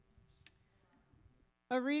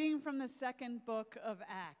A reading from the second book of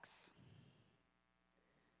Acts.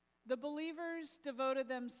 The believers devoted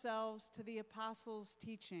themselves to the apostles'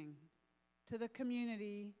 teaching, to the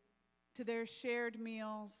community, to their shared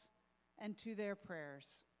meals, and to their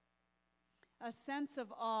prayers. A sense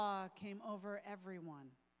of awe came over everyone.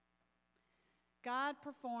 God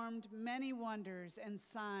performed many wonders and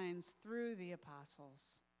signs through the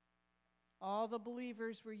apostles. All the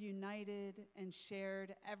believers were united and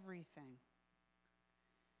shared everything.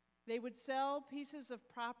 They would sell pieces of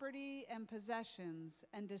property and possessions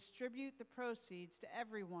and distribute the proceeds to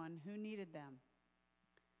everyone who needed them.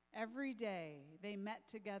 Every day they met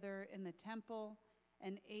together in the temple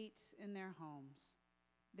and ate in their homes.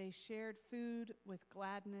 They shared food with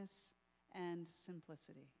gladness and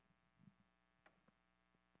simplicity.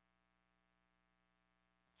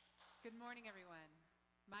 Good morning, everyone.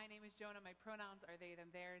 My name is Jonah. My pronouns are they, them,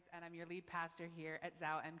 theirs, and I'm your lead pastor here at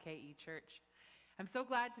Zao MKE Church. I'm so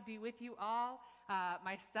glad to be with you all,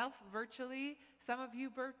 myself virtually, some of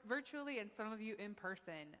you virtually, and some of you in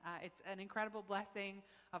person. It's an incredible blessing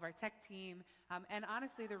of our tech team, and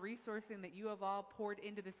honestly, the resourcing that you have all poured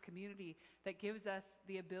into this community that gives us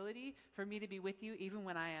the ability for me to be with you even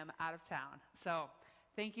when I am out of town. So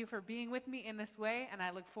thank you for being with me in this way, and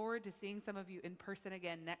I look forward to seeing some of you in person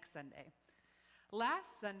again next Sunday.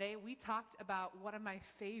 Last Sunday, we talked about one of my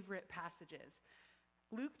favorite passages,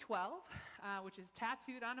 Luke 12, which is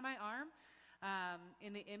tattooed onto my arm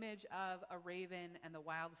in the image of a raven and the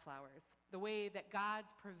wildflowers. The way that God's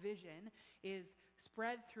provision is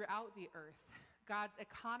spread throughout the earth, God's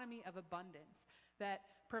economy of abundance that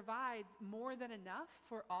provides more than enough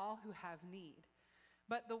for all who have need.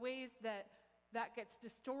 But the ways that gets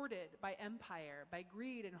distorted by empire, by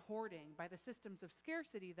greed and hoarding, by the systems of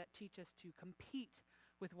scarcity that teach us to compete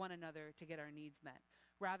with one another to get our needs met,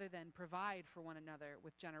 rather than provide for one another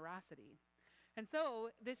with generosity. And so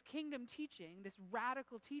this kingdom teaching, this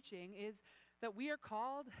radical teaching, is that we are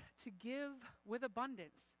called to give with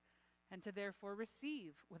abundance and to therefore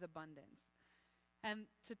receive with abundance, and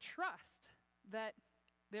to trust that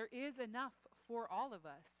there is enough for all of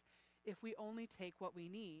us if we only take what we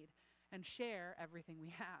need and share everything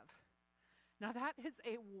we have. Now that is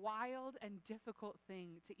a wild and difficult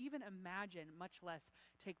thing to even imagine, much less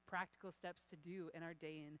take practical steps to do in our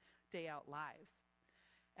day in, day out lives.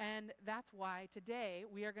 And that's why today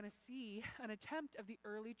we are going to see an attempt of the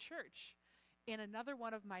early church in another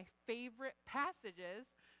one of my favorite passages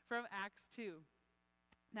from Acts 2.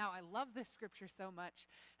 Now, I love this scripture so much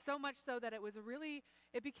so that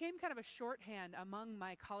it became kind of a shorthand among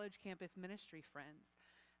my college campus ministry friends,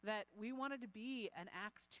 that we wanted to be an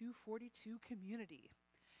Acts 2:42 community.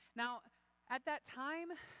 Now, at that time,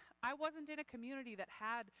 I wasn't in a community that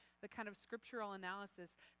had the kind of scriptural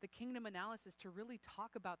analysis, the kingdom analysis, to really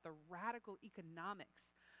talk about the radical economics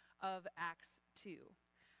of Acts 2,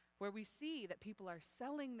 where we see that people are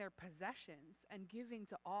selling their possessions and giving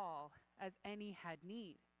to all as any had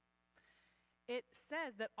need. It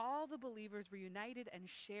says that all the believers were united and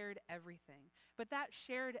shared everything. But that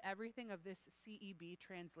shared everything of this CEB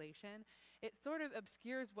translation, it sort of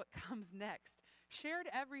obscures what comes next. Shared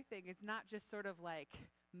everything is not just sort of like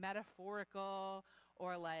metaphorical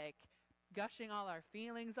or like gushing all our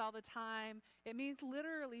feelings all the time. It means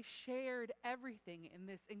literally shared everything in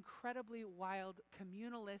this incredibly wild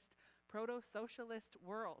communalist, proto-socialist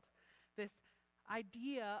world. This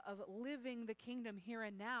idea of living the kingdom here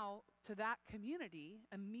and now to that community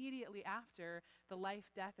immediately after the life,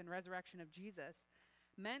 death, and resurrection of Jesus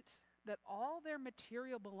meant that all their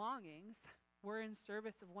material belongings were in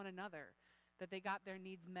service of one another, that they got their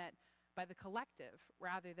needs met by the collective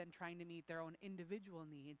rather than trying to meet their own individual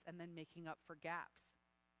needs and then making up for gaps.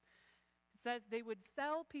 It says they would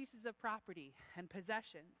sell pieces of property and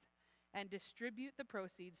possessions and distribute the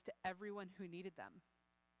proceeds to everyone who needed them.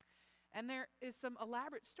 And there is some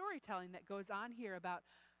elaborate storytelling that goes on here about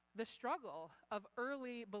the struggle of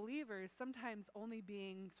early believers sometimes only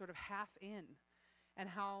being sort of half in, and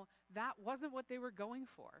how that wasn't what they were going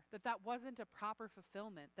for, that wasn't a proper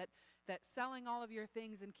fulfillment, that selling all of your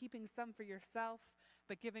things and keeping some for yourself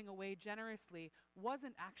but giving away generously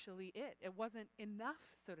wasn't actually it. It wasn't enough,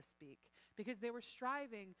 so to speak, because they were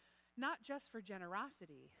striving not just for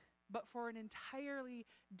generosity, but for an entirely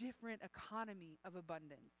different economy of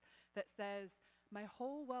abundance that says, my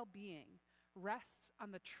whole well-being rests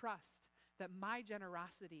on the trust that my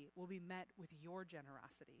generosity will be met with your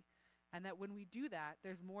generosity, and that when we do that,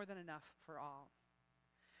 there's more than enough for all.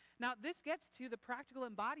 Now, this gets to the practical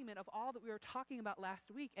embodiment of all that we were talking about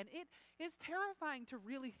last week, and it is terrifying to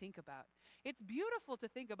really think about. It's beautiful to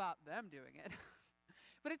think about them doing it,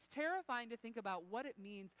 but it's terrifying to think about what it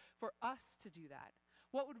means for us to do that.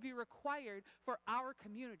 what would be required for our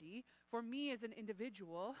community, for me as an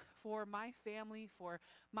individual, for my family, for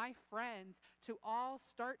my friends, to all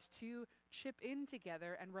start to chip in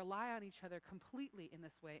together and rely on each other completely in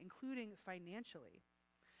this way, including financially.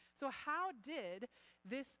 So how did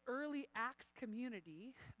this early Acts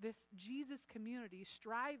community, this Jesus community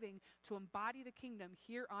striving to embody the kingdom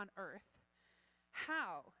here on earth,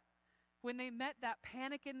 how, when they met that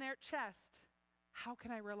panic in their chest, how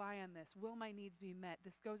can I rely on this? Will my needs be met?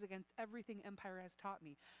 This goes against everything empire has taught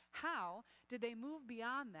me. How did they move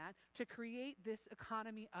beyond that to create this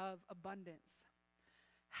economy of abundance?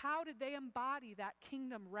 How did they embody that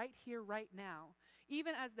kingdom right here, right now?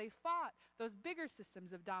 Even as they fought those bigger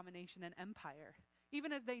systems of domination and empire,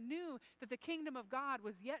 even as they knew that the kingdom of God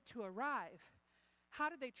was yet to arrive, how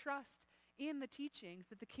did they trust in the teachings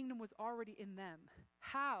that the kingdom was already in them?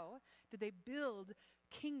 How did they build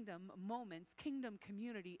kingdom moments, kingdom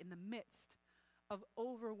community in the midst of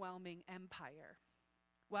overwhelming empire?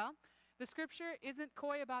 Well, the scripture isn't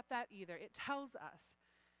coy about that either. It tells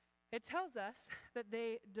us that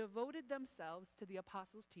they devoted themselves to the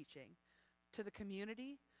apostles' teaching, to the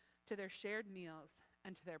community, to their shared meals,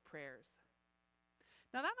 and to their prayers.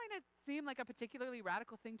 Now that might not seem like a particularly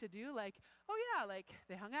radical thing to do, like, oh yeah, like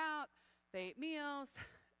they hung out, they ate meals,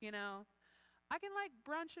 I can like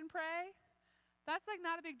brunch and pray. That's like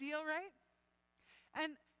not a big deal, right?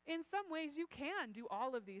 And in some ways you can do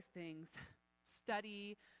all of these things.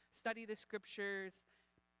 Study the scriptures,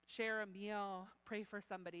 share a meal, pray for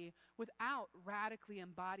somebody, without radically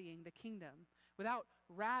embodying the kingdom, without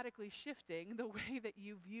radically shifting the way that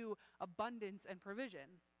you view abundance and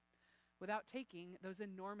provision, without taking those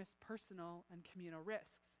enormous personal and communal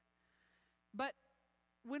risks. But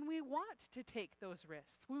when we want to take those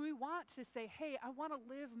risks, when we want to say, hey, I want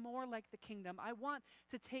to live more like the kingdom, I want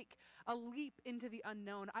to take a leap into the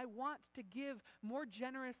unknown, I want to give more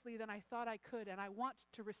generously than I thought I could, and I want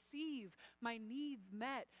to receive my needs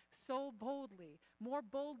met so boldly, more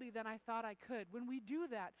boldly than I thought I could. When we do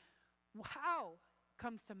that, how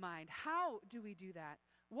comes to mind? How do we do that?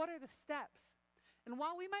 What are the steps? And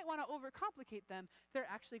while we might want to overcomplicate them, they're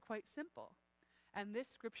actually quite simple. And this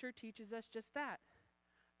scripture teaches us just that.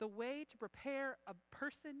 The way to prepare a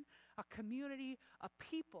person, a community, a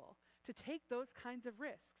people to take those kinds of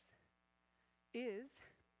risks is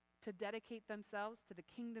to dedicate themselves to the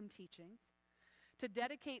kingdom teachings, to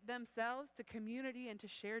dedicate themselves to community and to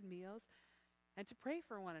shared meals, and to pray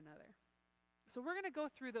for one another. So we're going to go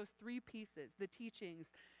through those three pieces, the teachings,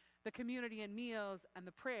 the community and meals, and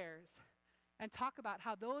the prayers, and talk about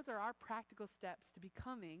how those are our practical steps to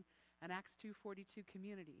becoming an Acts 2:42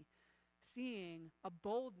 community, seeing a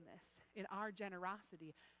boldness in our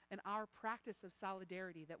generosity and our practice of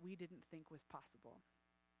solidarity that we didn't think was possible.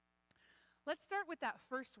 Let's start with that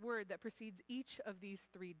first word that precedes each of these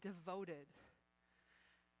three, devoted.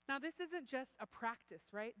 Now, this isn't just a practice,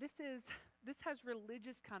 right? This has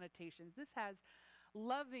religious connotations. This has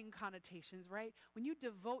loving connotations, right? When you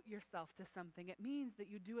devote yourself to something, it means that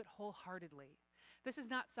you do it wholeheartedly. This is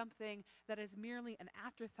not something that is merely an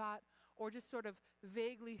afterthought or just sort of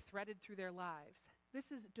vaguely threaded through their lives.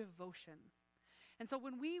 This is devotion. And so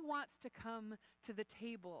when we want to come to the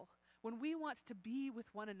table, when we want to be with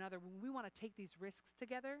one another, when we want to take these risks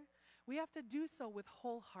together, we have to do so with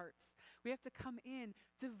whole hearts. We have to come in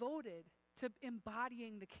devoted to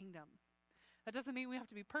embodying the kingdom. That doesn't mean we have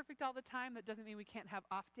to be perfect all the time. That doesn't mean we can't have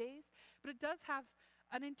off days. But it does have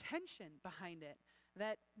an intention behind it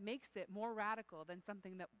that makes it more radical than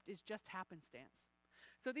something that is just happenstance.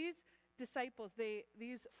 So these disciples,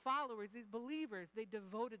 these followers, these believers, they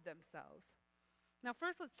devoted themselves. Now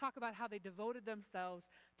first let's talk about how they devoted themselves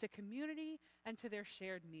to community and to their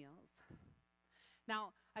shared meals. Now,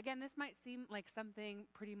 again, this might seem like something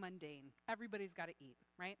pretty mundane. Everybody's got to eat,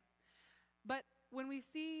 right? But when we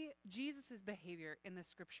see Jesus' behavior in the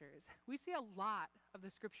scriptures, we see a lot of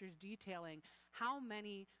the scriptures detailing how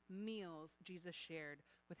many meals Jesus shared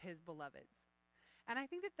with his beloveds. And I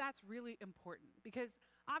think that that's really important because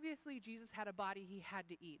obviously Jesus had a body he had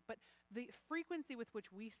to eat, but the frequency with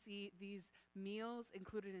which we see these meals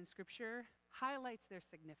included in scripture highlights their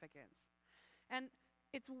significance. And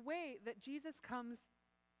it's a way that Jesus comes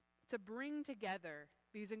to bring together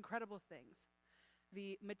these incredible things: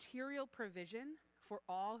 the material provision for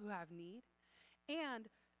all who have need, and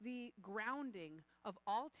the grounding of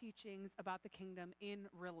all teachings about the kingdom in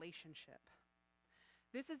relationship.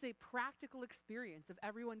 This is a practical experience of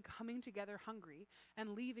everyone coming together hungry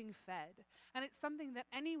and leaving fed. And it's something that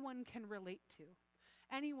anyone can relate to.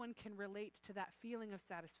 anyone can relate to that feeling of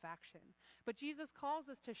satisfaction. But Jesus calls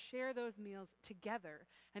us to share those meals together,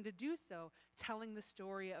 and to do so, telling the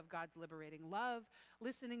story of God's liberating love,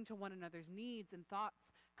 listening to one another's needs and thoughts,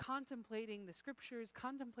 contemplating the scriptures,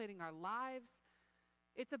 contemplating our lives.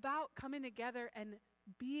 It's about coming together and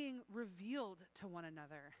being revealed to one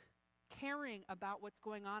another, caring about what's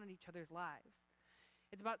going on in each other's lives.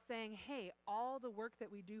 It's about saying, hey, all the work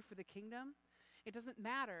that we do for the kingdom, it doesn't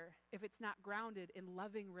matter if it's not grounded in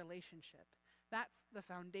loving relationship. That's the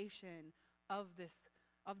foundation of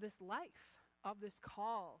this life, of this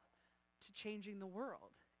call to changing the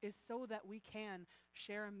world, is so that we can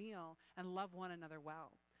share a meal and love one another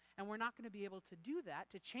well. And we're not going to be able to do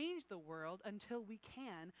that, to change the world, until we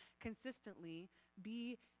can consistently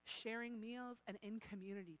be sharing meals and in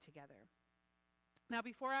community together. Now,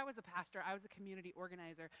 before I was a pastor, I was a community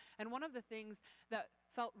organizer. And one of the things that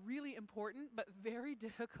felt really important but very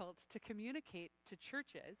difficult to communicate to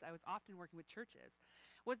churches, I was often working with churches,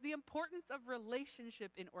 was the importance of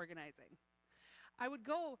relationship in organizing. I would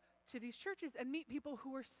go to these churches and meet people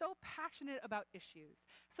who were so passionate about issues,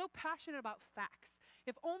 so passionate about facts.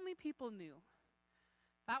 If only people knew.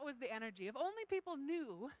 That was the energy. If only people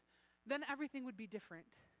knew, then everything would be different.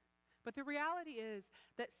 But the reality is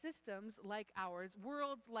that systems like ours,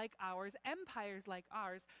 worlds like ours, empires like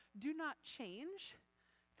ours, do not change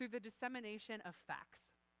through the dissemination of facts.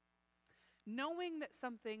 Knowing that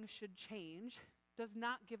something should change does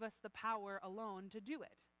not give us the power alone to do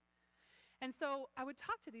it. And so I would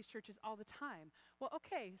talk to these churches all the time. Well,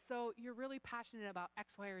 okay, so you're really passionate about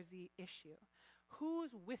X, Y, or Z issue. Who's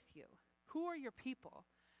with you? Who are your people?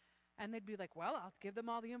 And they'd be like, well, I'll give them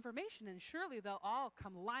all the information, and surely they'll all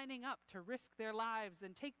come lining up to risk their lives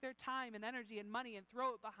and take their time and energy and money and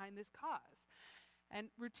throw it behind this cause. And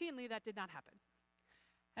routinely, that did not happen.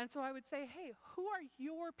 And so I would say, hey, who are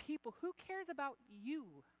your people? Who cares about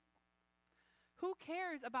you? Who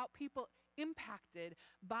cares about people impacted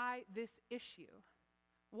by this issue?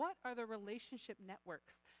 What are the relationship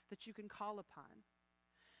networks that you can call upon?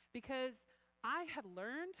 Because I had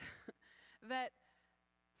learned that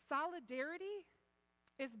solidarity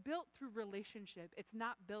is built through relationship. It's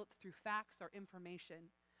not built through facts or information.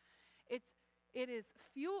 It is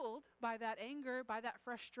fueled by that anger, by that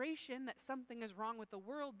frustration that something is wrong with the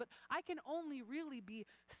world, but I can only really be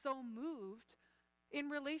so moved in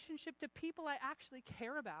relationship to people I actually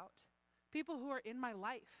care about, people who are in my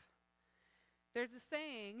life. There's a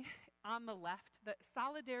saying on the left that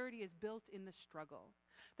solidarity is built in the struggle,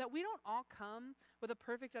 that we don't all come with a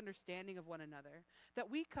perfect understanding of one another, that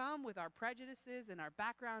we come with our prejudices and our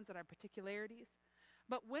backgrounds and our particularities.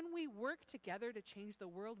 But when we work together to change the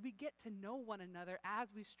world, we get to know one another as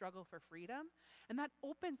we struggle for freedom, and that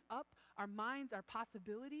opens up our minds, our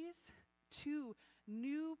possibilities to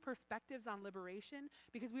new perspectives on liberation,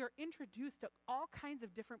 because we are introduced to all kinds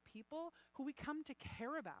of different people who we come to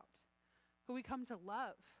care about, who we come to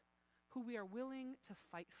love, who we are willing to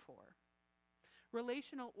fight for.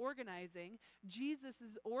 Relational organizing,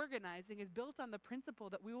 Jesus' organizing, is built on the principle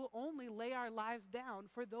that we will only lay our lives down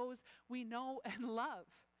for those we know and love.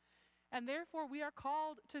 And therefore, we are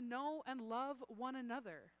called to know and love one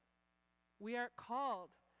another. We are called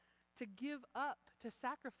to give up, to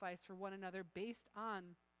sacrifice for one another based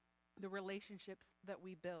on the relationships that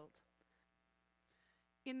we build.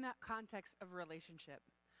 In that context of relationship,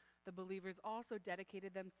 the believers also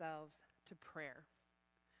dedicated themselves to prayer.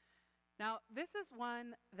 Now, this is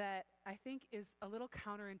one that I think is a little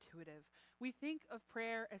counterintuitive. We think of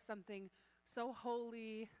prayer as something so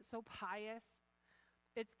holy, so pious.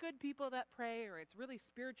 It's good people that pray, or it's really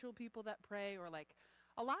spiritual people that pray, or like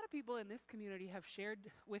a lot of people in this community have shared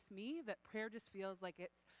with me that prayer just feels like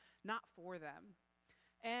it's not for them.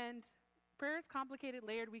 And prayer is complicated,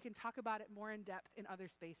 layered. We can talk about it more in depth in other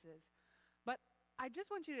spaces. But I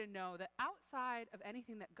just want you to know that outside of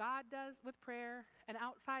anything that God does with prayer, and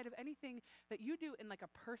outside of anything that you do in like a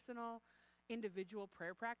personal, individual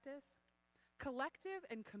prayer practice, collective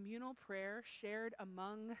and communal prayer shared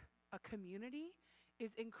among a community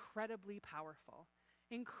is incredibly powerful,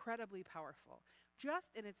 just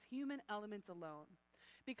in its human elements alone.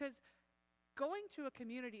 Because going to a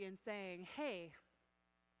community and saying, hey,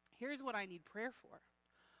 here's what I need prayer for,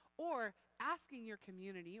 or asking your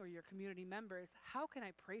community or your community members, how can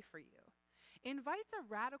I pray for you, invites a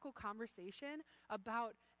radical conversation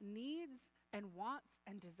about needs and wants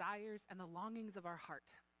and desires and the longings of our heart.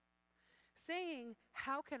 Saying,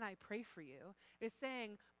 how can I pray for you, is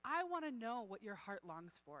saying, I want to know what your heart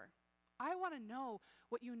longs for. I want to know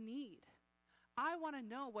what you need. I want to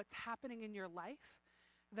know what's happening in your life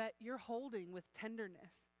that you're holding with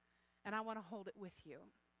tenderness, and I want to hold it with you.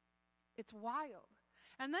 It's wild.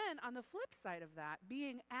 And then on the flip side of that,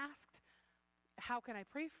 being asked, how can I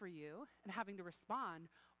pray for you? And having to respond,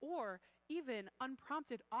 or even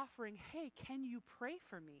unprompted offering, hey, can you pray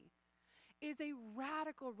for me? Is a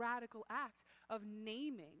radical, radical act of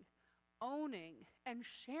naming, owning, and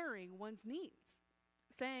sharing one's needs.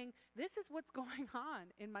 Saying, this is what's going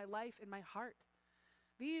on in my life, in my heart.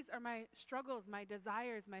 These are my struggles, my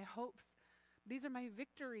desires, my hopes. These are my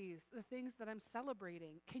victories, the things that I'm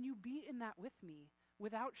celebrating. Can you be in that with me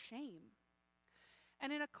without shame?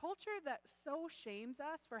 And in a culture that so shames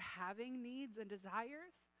us for having needs and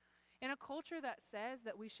desires, in a culture that says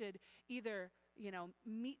that we should either,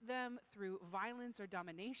 meet them through violence or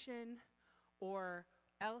domination, or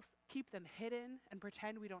else keep them hidden and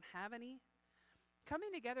pretend we don't have any, coming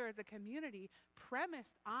together as a community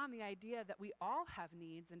premised on the idea that we all have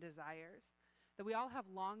needs and desires, that we all have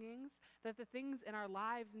longings, that the things in our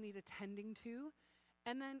lives need attending to,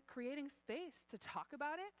 and then creating space to talk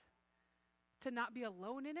about it, to not be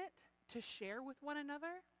alone in it, to share with one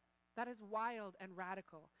another, that is wild and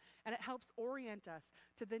radical. And it helps orient us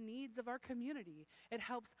to the needs of our community. It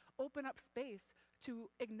helps open up space to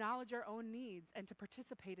acknowledge our own needs and to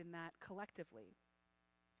participate in that collectively.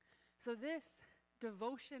 So this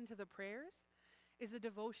devotion to the prayers is a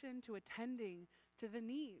devotion to attending to the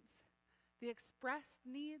needs, the expressed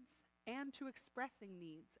needs and to expressing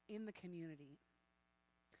needs in the community.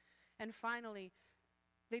 And finally,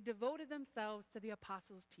 they devoted themselves to the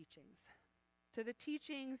apostles' teachings, to the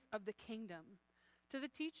teachings of the kingdom, to the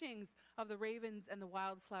teachings of the ravens and the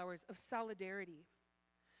wildflowers, of solidarity.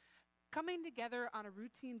 Coming together on a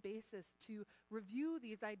routine basis to review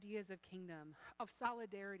these ideas of kingdom, of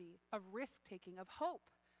solidarity, of risk-taking, of hope.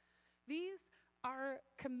 These are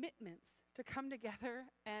commitments to come together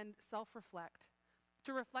and self-reflect,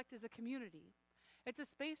 to reflect as a community. It's a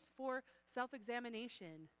space for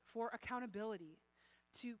self-examination, for accountability,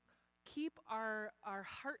 to keep our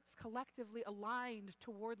hearts collectively aligned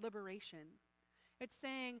toward liberation. It's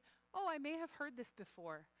saying, oh, I may have heard this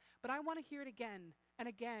before, but I want to hear it again and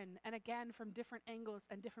again and again from different angles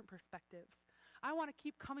and different perspectives. I want to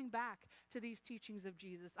keep coming back to these teachings of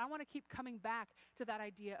Jesus. I want to keep coming back to that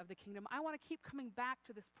idea of the kingdom. I want to keep coming back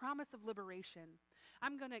to this promise of liberation.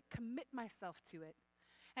 I'm going to commit myself to it.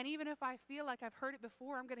 And even if I feel like I've heard it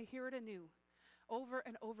before, I'm going to hear it anew, over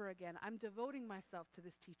and over again. I'm devoting myself to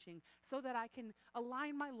this teaching so that I can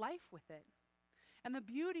align my life with it. And the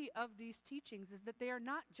beauty of these teachings is that they are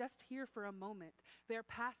not just here for a moment. They are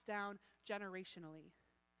passed down generationally.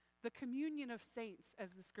 The communion of saints, as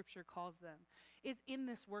the scripture calls them, is in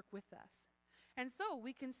this work with us. And so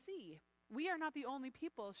we can see we are not the only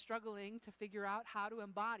people struggling to figure out how to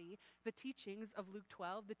embody the teachings of Luke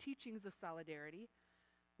 12, the teachings of solidarity.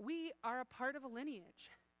 We are a part of a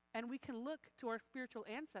lineage, and we can look to our spiritual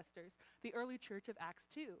ancestors, the early church of Acts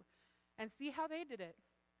 2, and see how they did it.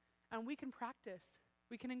 And we can practice.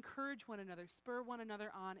 We can encourage one another, spur one another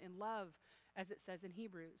on in love, as it says in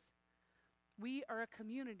Hebrews. We are a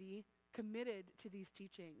community committed to these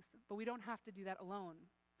teachings, but we don't have to do that alone.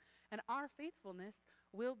 And our faithfulness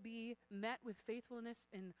will be met with faithfulness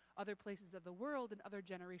in other places of the world and other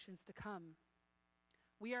generations to come.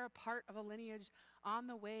 We are a part of a lineage on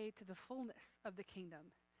the way to the fullness of the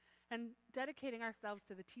kingdom. And dedicating ourselves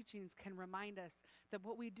to the teachings can remind us that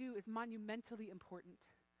what we do is monumentally important,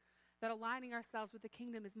 that aligning ourselves with the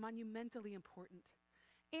kingdom is monumentally important,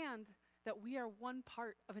 and that we are one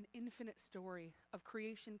part of an infinite story of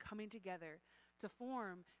creation coming together to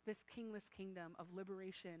form this kingless kingdom of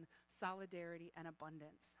liberation, solidarity, and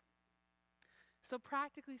abundance. So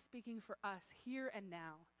practically speaking for us here and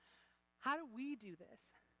now, how do we do this?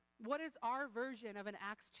 What is our version of an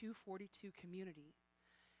Acts 2:42 community?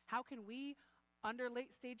 How can we, under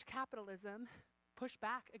late-stage capitalism, push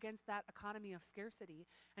back against that economy of scarcity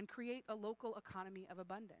and create a local economy of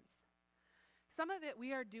abundance? Some of it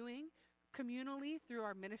we are doing communally through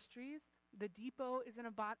our ministries. The Depot is an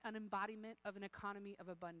embodiment of an economy of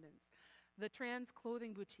abundance. The Trans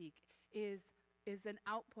Clothing Boutique is an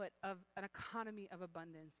output of an economy of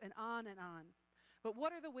abundance, and on and on. But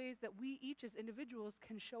what are the ways that we each as individuals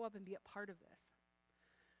can show up and be a part of this?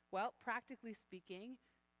 Well, practically speaking,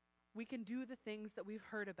 we can do the things that we've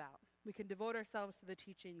heard about. We can devote ourselves to the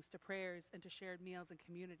teachings, to prayers, and to shared meals and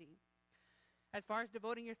community. As far as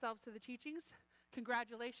devoting yourselves to the teachings,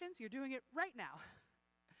 congratulations, you're doing it right now.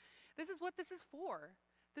 This is what this is for.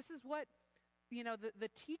 This is what, the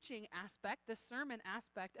teaching aspect, the sermon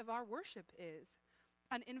aspect of our worship is.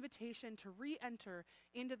 An invitation to re-enter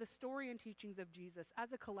into the story and teachings of Jesus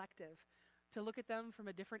as a collective, to look at them from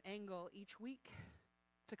a different angle each week,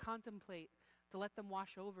 to contemplate, to let them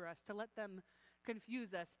wash over us, to let them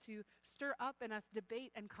confuse us, to stir up in us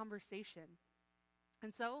debate and conversation.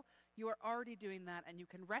 And so you are already doing that, and you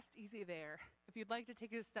can rest easy there. If you'd like to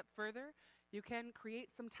take it a step further, you can create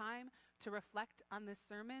some time to reflect on this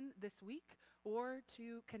sermon this week, or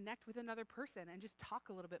to connect with another person and just talk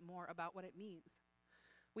a little bit more about what it means.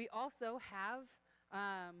 We also have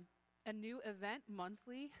a new event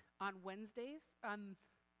monthly on Wednesdays. On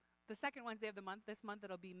the second Wednesday of the month, this month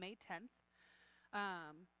it'll be May 10th,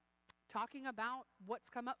 talking about what's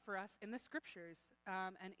come up for us in the scriptures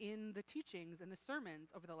and in the teachings and the sermons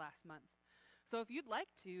over the last month. So if you'd like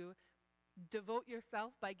to devote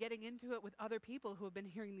yourself by getting into it with other people who have been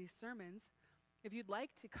hearing these sermons, if you'd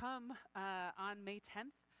like to come on May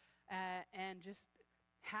 10th and just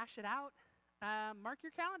hash it out, mark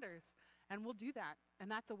your calendars, and we'll do that. And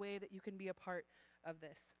that's a way that you can be a part of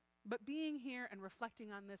this. But being here and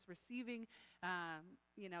reflecting on this, receiving,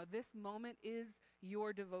 this moment is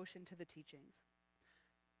your devotion to the teachings.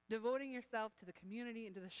 Devoting yourself to the community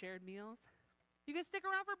and to the shared meals. You can stick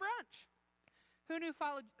around for brunch. Who knew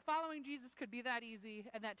following Jesus could be that easy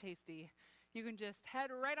and that tasty? You can just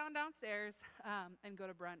head right on downstairs and go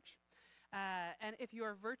to brunch. And if you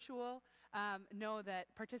are virtual, know that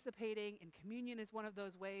participating in communion is one of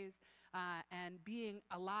those ways, and being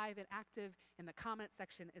alive and active in the comment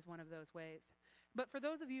section is one of those ways. But for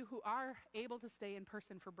those of you who are able to stay in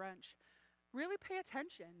person for brunch, really pay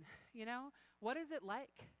attention. What is it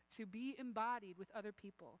like to be embodied with other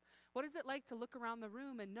people? What is it like to look around the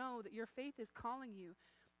room and know that your faith is calling you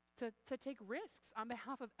to take risks on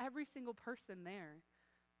behalf of every single person there?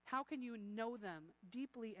 How can you know them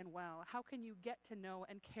deeply and well? How can you get to know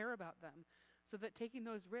and care about them so that taking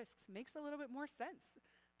those risks makes a little bit more sense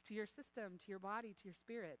to your system, to your body, to your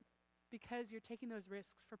spirit? Because you're taking those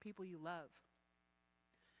risks for people you love.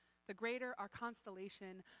 The greater our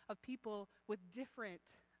constellation of people with different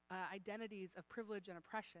identities of privilege and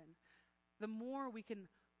oppression, the more we can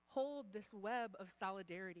hold this web of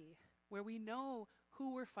solidarity where we know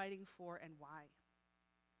who we're fighting for and why.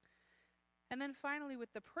 And then finally,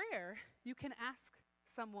 with the prayer, you can ask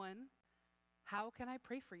someone, how can I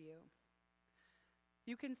pray for you?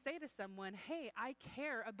 You can say to someone, hey, I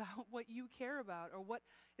care about what you care about, or what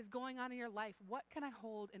is going on in your life. What can I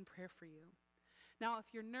hold in prayer for you? Now,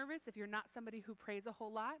 if you're nervous, if you're not somebody who prays a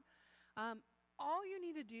whole lot, all you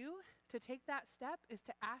need to do to take that step is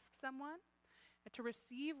to ask someone, to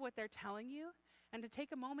receive what they're telling you, and to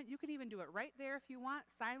take a moment. You can even do it right there if you want,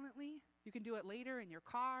 silently. You can do it later in your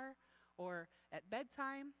car or at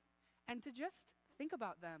bedtime, and to just think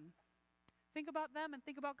about them. Think about them and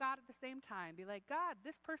think about God at the same time. Be like, God,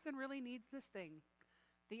 this person really needs this thing.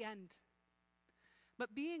 The end.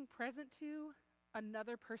 But being present to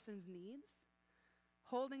another person's needs,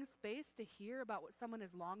 holding space to hear about what someone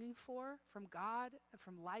is longing for from God,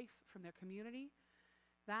 from life, from their community,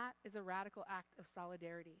 that is a radical act of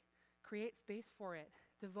solidarity. Create space for it.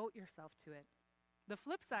 Devote yourself to it. The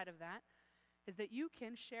flip side of that is that you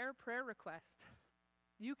can share prayer requests.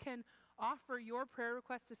 You can offer your prayer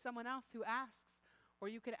request to someone else who asks, or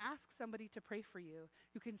you can ask somebody to pray for you.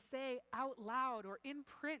 You can say out loud or in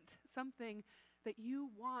print something that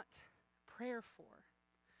you want prayer for.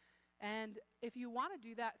 And if you want to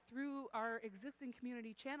do that through our existing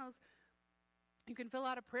community channels, you can fill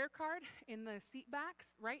out a prayer card in the seat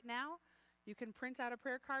backs right now. You can print out a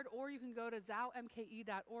prayer card, or you can go to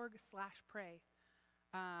zaumke.org/pray.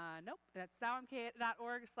 Nope, that's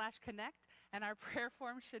zaumke.org/connect, and our prayer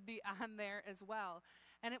form should be on there as well.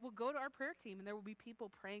 And it will go to our prayer team, and there will be people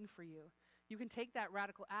praying for you. You can take that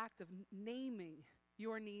radical act of naming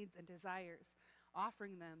your needs and desires,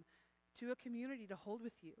 offering them to a community to hold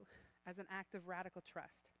with you as an act of radical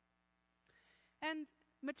trust. And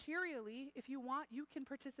materially, if you want, you can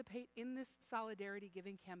participate in this solidarity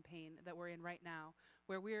giving campaign that we're in right now,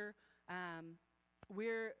 where we're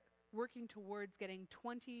working towards getting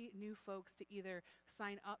 20 new folks to either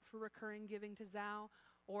sign up for recurring giving to ZOW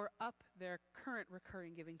or up their current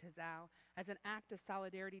recurring giving to ZOW as an act of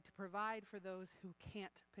solidarity to provide for those who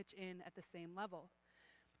can't pitch in at the same level.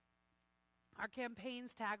 Our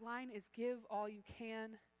campaign's tagline is "Give all you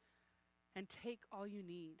can and take all you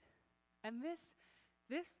need." And this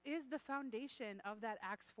is the foundation of that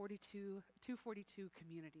Acts 2:42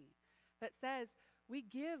 community that says we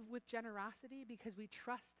give with generosity because we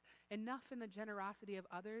trust enough in the generosity of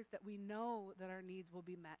others that we know that our needs will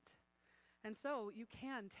be met. And so you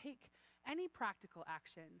can take any practical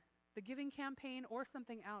action, the giving campaign or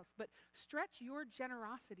something else, but stretch your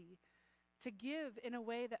generosity to give in a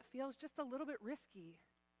way that feels just a little bit risky.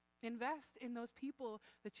 Invest in those people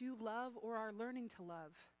that you love or are learning to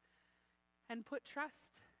love, and put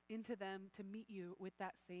trust into them to meet you with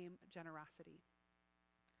that same generosity.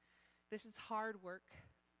 This is hard work,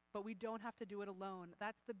 but we don't have to do it alone.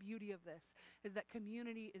 That's the beauty of this, is that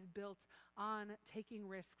community is built on taking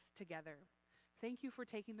risks together. Thank you for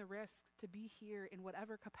taking the risk to be here in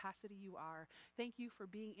whatever capacity you are. Thank you for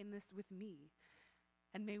being in this with me.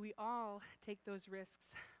 And may we all take those risks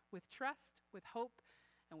with trust, with hope,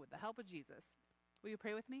 and with the help of Jesus. Will you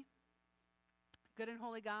pray with me? Good and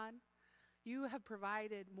holy God, you have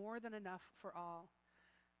provided more than enough for all.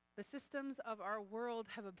 The systems of our world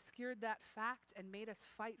have obscured that fact and made us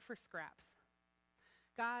fight for scraps.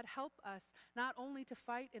 God, help us not only to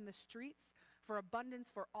fight in the streets for abundance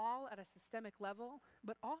for all at a systemic level,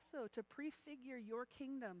 but also to prefigure your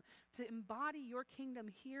kingdom, to embody your kingdom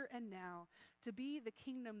here and now, to be the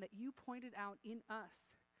kingdom that you pointed out in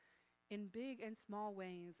us, in big and small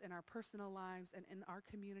ways, in our personal lives and in our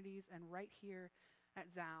communities and right here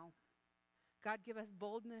at Zao. God, give us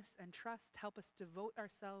boldness and trust. Help us devote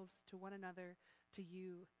ourselves to one another, to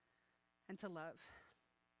you, and to love.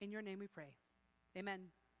 In your name we pray.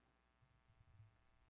 Amen.